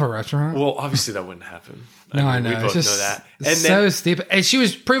the middle of a restaurant? Well, obviously that wouldn't happen. I know. We both know that. And so stupid. And she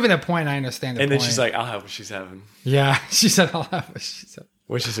was proving a point. I understand the point. And then she's like, I'll have what she's having. Yeah. She said, I'll have what she's having.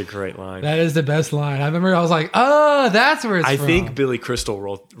 Which is a great line. That is the best line. I remember I was like, oh, that's where it's from. I think Billy Crystal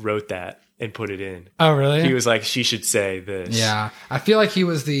wrote that and put it in. Oh, really? He was like, she should say this. Yeah. I feel like he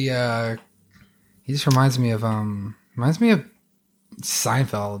was he just reminds me of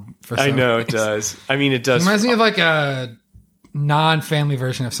Seinfeld. I know it does. I mean, it does. It reminds me of like a non-family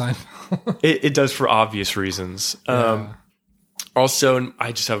version of Seinfeld. it does for obvious reasons. Yeah. Also,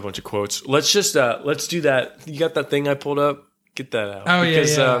 I just have a bunch of quotes. Let's do that. You got that thing I pulled up? Get that out. Oh,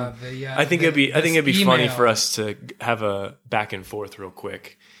 because, I think it'd be funny for us to have a back and forth real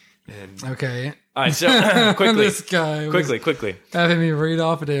quick. Okay. All right, so quickly. This guy quickly. Having me read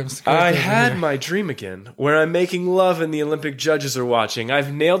off a damn script. I had my dream again, where I'm making love and the Olympic judges are watching.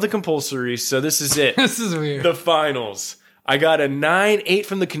 I've nailed the compulsory, so this is it. This is weird. The finals. I got a 9, 8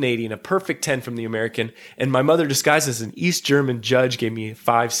 from the Canadian, a perfect 10 from the American, and my mother, disguised as an East German judge, gave me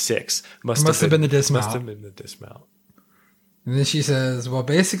 5, 6. Must have been the dismount. Must have been the dismount. And then she says, well,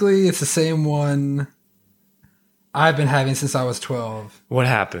 basically, it's the same one I've been having since I was 12. What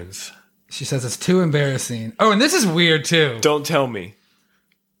happens? She says, it's too embarrassing. Oh, and this is weird, too. Don't tell me.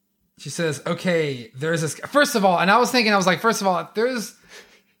 She says, okay, there's this... First of all, and I was like, first of all, there's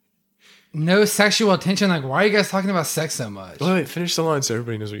no sexual attention. Like, why are you guys talking about sex so much? Wait, finish the line so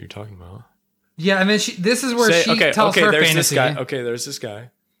everybody knows what you're talking about. Yeah, and then this is where she tells her there's fantasy. This guy. Okay, there's this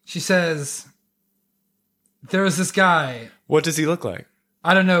guy. She says, there was this guy. What does he look like?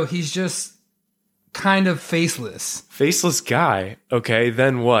 I don't know. He's just kind of faceless. Faceless guy. Okay,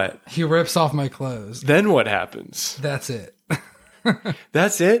 then what? He rips off my clothes. Then what happens? That's it.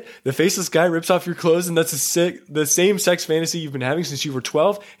 That's it? The faceless guy rips off your clothes and that's the same sex fantasy you've been having since you were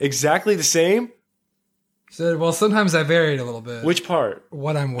 12? Exactly the same? She said, well, sometimes I vary it a little bit. Which part?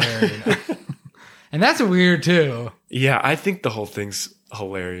 What I'm wearing. And that's weird, too. Yeah, I think the whole thing's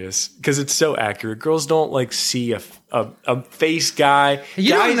hilarious because it's so accurate. Girls don't like see a face guy.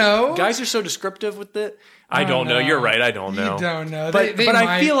 Don't know. Guys are so descriptive with it. I don't know. You're right. I don't know. You don't know. But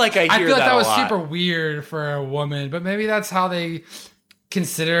I feel like I feel like that was super weird for a woman, but maybe that's how they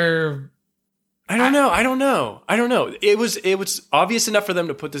consider. I don't know. It was obvious enough for them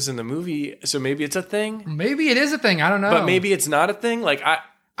to put this in the movie, so maybe it's a thing. Maybe it is a thing. I don't know. But maybe it's not a thing. Like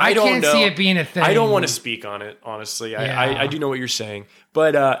I don't can't know. see it being a thing. I don't want to speak on it, honestly. Yeah. I do know what you're saying.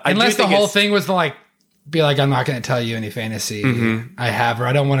 But unless the whole thing was to like be like, I'm not going to tell you any fantasy I have, or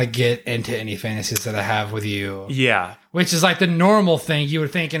I don't want to get into any fantasies that I have with you. Yeah. Which is like the normal thing you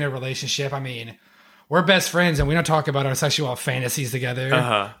would think in a relationship. I mean, we're best friends and we don't talk about our sexual fantasies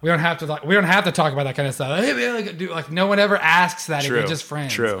together. We don't have to talk about that kind of stuff. Like no one ever asks that if you're just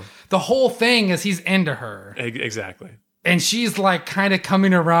friends. True. The whole thing is he's into her. Exactly. And she's like kind of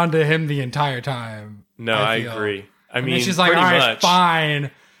coming around to him the entire time. No, I agree. I mean, she's like, all right,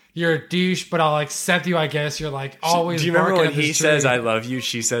 fine. You're a douche, but I'll accept you, I guess. You're like always. Do you remember when he says, I love you,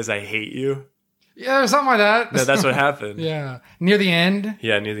 she says, I hate you? Yeah, or something like that. No, that's what happened. Yeah. Near the end?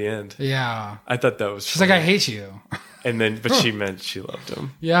 Yeah, near the end. Yeah. I thought that was She's like, I hate you. But she meant she loved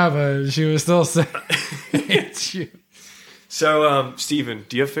him. Yeah, but she was still saying, I hate you. So, Steven,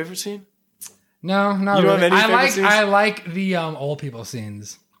 do you have a favorite scene? No, not you don't really. have any favorite scenes? I like the old people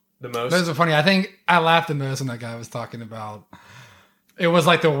scenes. The most? Those are funny. I think I laughed the most when that guy was talking about. It was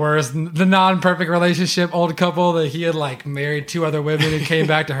like the worst, the non-perfect relationship, old couple that he had like married 2 other women and came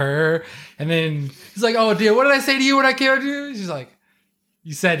back to her. And then he's like, oh dear, what did I say to you when I came to you? She's like,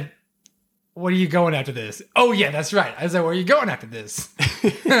 you said, what are you going after this? Oh yeah, that's right. I said, where are you going after this?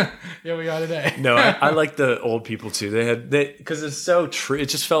 Here we are today. No, I like the old people too. Because it's so true. It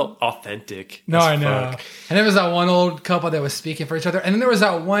just felt authentic. No, I know. And there was that one old couple that was speaking for each other. And then there was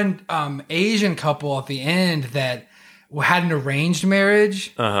that one Asian couple at the end that had an arranged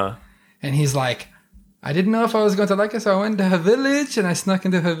marriage. And he's like, I didn't know if I was going to like her, so I went to her village and I snuck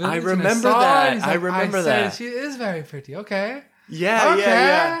into her village. I remember that. Like, I remember that. She is very pretty. Okay.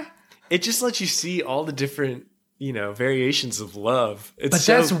 Yeah. It just lets you see all the different, variations of love. But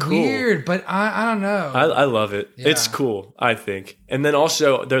that's cool. weird. But I don't know. I love it. Yeah. It's cool, I think. And then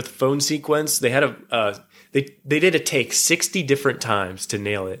also their phone sequence. They had they did a take 60 different times to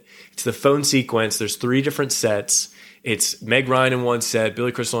nail it. It's the phone sequence. There's 3 different sets. It's Meg Ryan in one set,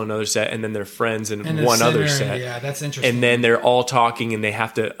 Billy Crystal in another set, and then their friends in one other set. Yeah, that's interesting. And then they're all talking, and they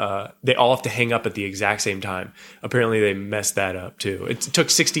all have to hang up at the exact same time. Apparently, they messed that up too. It took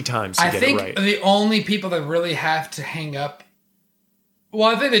 60 times to get it right. I think the only people that really have to hang up.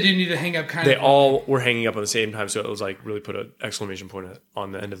 Well, I think they do need to hang up They all were hanging up at the same time, so it was like really put an exclamation point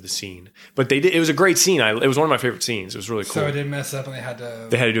on the end of the scene. But they did. It was a great scene. It was one of my favorite scenes. It was really cool. So it didn't mess up, and they had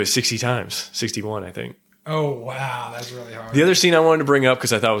to do it 60 times, 61, I think. Oh, wow. That's really hard. The other scene I wanted to bring up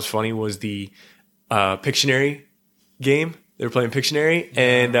because I thought was funny was the Pictionary game. They were playing Pictionary,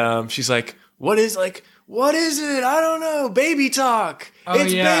 and she's like, what is it? I don't know. Baby talk.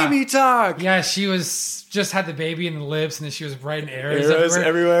 It's baby talk. Yeah, she just had the baby in the lips, and then she was writing arrows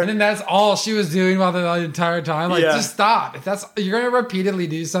everywhere. And then that's all she was doing while the entire time. Like, just stop. If you're going to repeatedly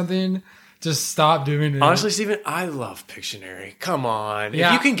do something, just stop doing it. Honestly, Steven, I love Pictionary. Come on. Yeah.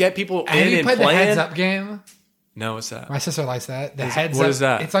 If you can get people in and playing. The heads up game? No, what's that? My sister likes that. The heads what up. is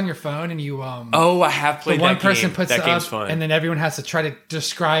that? It's on your phone, and you. Oh, I have played that game. One person puts that game's up, fun. and then everyone has to try to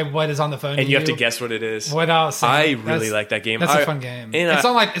describe what is on the phone. And you have to guess what it is. Without saying. I really like that game. That's a fun game. It's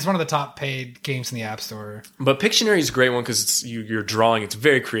it's one of the top paid games in the App Store. But Pictionary is a great one because it's you're drawing. It's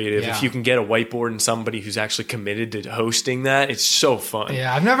very creative. Yeah. If you can get a whiteboard and somebody who's actually committed to hosting that, it's so fun.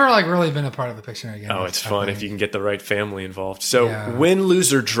 Yeah, I've never really been a part of the Pictionary game. Oh, it's fun if you can get the right family involved. So win,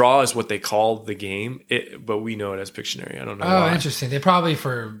 lose, or draw is what they call the game, but we know it as Pictionary. I don't know. Oh, why. Interesting. They probably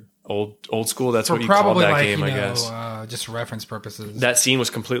for old school. That's what you call that game, I guess. Just reference purposes. That scene was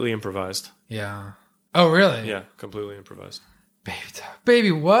completely improvised. Yeah. Oh, really? Yeah, completely improvised.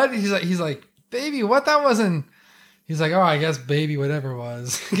 Baby, what? He's like, baby, what? That wasn't. He's like, oh, I guess baby, whatever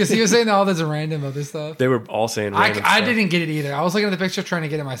was, because he was saying all this random other stuff. They were all saying random stuff. I didn't get it either. I was looking at the picture, trying to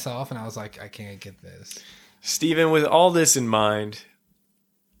get it myself, and I was like, I can't get this. Steven, with all this in mind.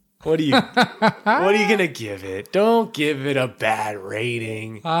 What are you gonna give it? Don't give it a bad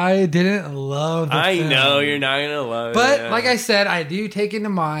rating. I didn't love the film. Know you're not gonna love it. But like I said, I do take into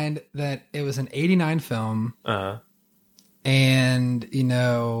mind that it was an 89 film. And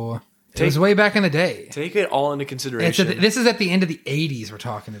it was way back in the day. Take it all into consideration. This is at the end of the 80s we're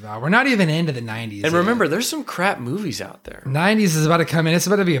talking about. We're not even into the 90s. And remember, there's some crap movies out there. 90s is about to come in. It's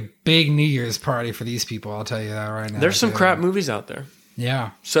about to be a big New Year's party for these people. I'll tell you that right now. There's some crap movies out there.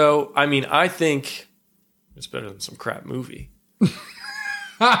 Yeah. So, I mean, I think it's better than some crap movie.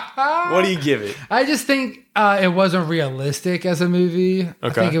 What do you give it? I just think it wasn't realistic as a movie. Okay.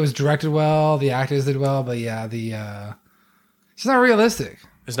 I think it was directed well. The actors did well. But yeah, it's not realistic.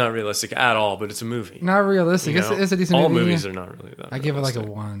 It's not realistic at all, but it's a movie. Not realistic. It's a decent movie. All movies are not really that I give it like a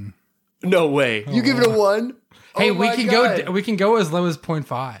 1. No way. You give it a 1? Hey, we can go as low as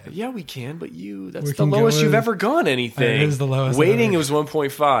 0.5. Yeah, we can, but that's the lowest you've ever gone anything. It is the lowest. Waiting, it was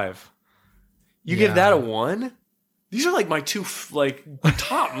 1.5 You give that a 1? These are like my two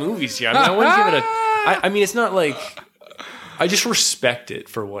top movies here. I mean, I wouldn't give it I mean, it's not like I just respect it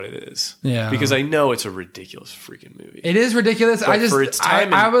for what it is. Yeah. Because I know it's a ridiculous freaking movie. It is ridiculous. But for its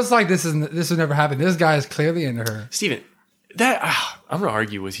time I was like, this would never happen. This guy is clearly into her. Steven, I'm going to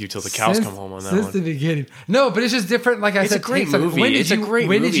argue with you till the cows come home on that one. Since the beginning. No, but it's just different. Like I said, it's a great movie. It's a great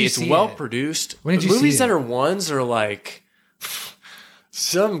movie. It's well produced. When did you see it? Movies that are 1s are like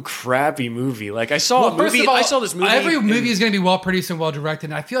some crappy movie. Like I saw a movie. I saw this movie. Every movie is going to be well produced and well directed,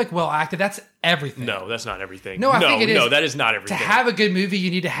 and I feel like well acted. That's everything. No, that's not everything. No, I think it is. No, that is not everything. To have a good movie, you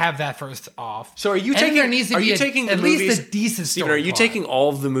need to have that first off. So are you taking? There needs to be at least a decent story. Steven, are you taking all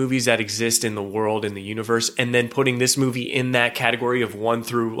of the movies that exist in the world, in the universe, and then putting this movie in that category of 1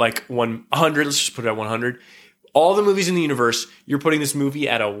 through like 100? Let's just put it at 100. All the movies in the universe, you're putting this movie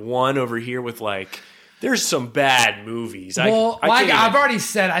at a 1 over here with like. There's some bad movies. Well, I've already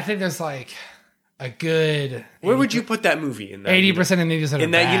said, I think there's like a good. Where would you put that movie in? 80% of movies that are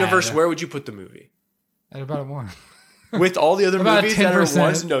in that universe. Where would you put the movie? At about a 1. With all the other movies that are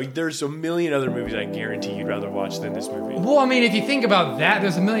 1s? No, there's a million other movies I guarantee you'd rather watch than this movie. Well, I mean, if you think about that,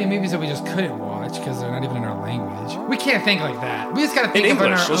 there's a million movies that we just couldn't watch because they're not even in our language. We can't think like that. We just got to think in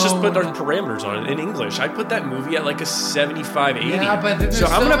English. Let's just put our parameters on it. In English, I'd put that movie at like a 75, 80. Yeah, but there's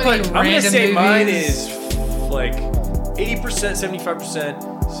I'm gonna say movies. Mine is like 80%, 75%,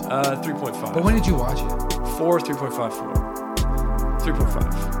 3.5. But when did you watch it? 4, 3.5, 4.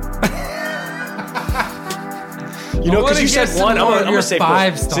 3.5. Because you said 1, I'm going to say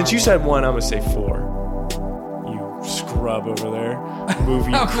 4. Since you said 1, I'm going to say 4. You scrub over there.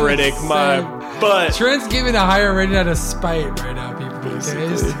 Movie critic, my butt. Trent's giving a higher rating out of spite right now, people.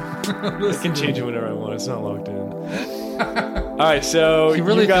 Basically. I can change it whenever I want. It's not locked in. All right, so he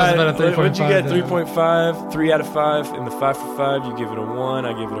really feels about a 3.5. What'd you get? 3.5, 3 out of 5. In the 5 for 5, you give it a 1.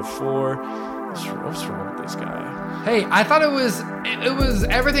 I give it a 4. What's wrong with this guy? Hey, I thought it was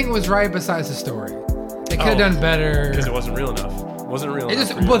everything was right besides the story. They could have done better because it wasn't real enough. It wasn't real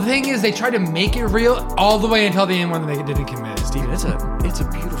enough. Well, the thing is, they tried to make it real all the way until the end when they didn't commit. Steven, it's a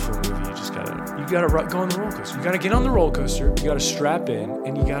beautiful movie. You gotta go on the roller coaster. You gotta get on the roller coaster. You gotta strap in,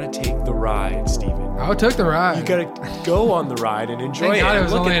 and you gotta take the ride, Steven. I took the ride. You gotta go on the ride and enjoy it. It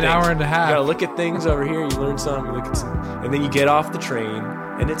was only an hour and a half. You gotta look at things over here. You learn something. And then you get off the train,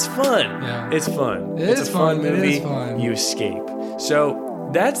 and it's fun. Yeah. It's fun. It's a fun movie. It is fun. You escape. So.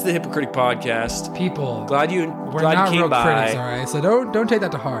 That's the Hypocritic Podcast. People, glad you came by. Critics, all right? So don't take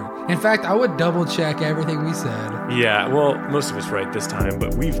that to heart. In fact, I would double check everything we said. Yeah, well, most of us right this time,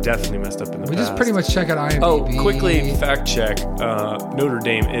 but we've definitely messed up in the past. We just pretty much check out IMDb. Oh, quickly fact check. Notre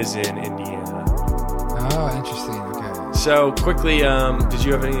Dame is in Indiana. Oh, interesting. Okay. So quickly, did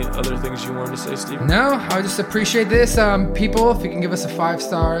you have any other things you wanted to say, Steve? No, I would just appreciate this. People, if you can give us a 5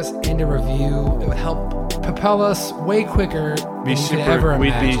 stars and a review, it would help propel us way quicker than you could ever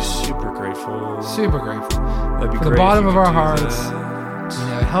imagine. We'd be super grateful. Super grateful. That'd be From the bottom of our hearts,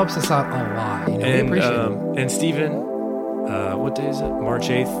 it helps us out a lot. We appreciate it. And Steven, what day is it? March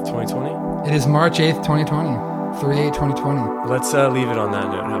 8th, 2020? It is March 8th, 2020. 3/8/2020. Let's leave it on that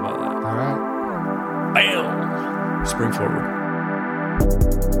note. How about that? All right. Bam! Spring forward.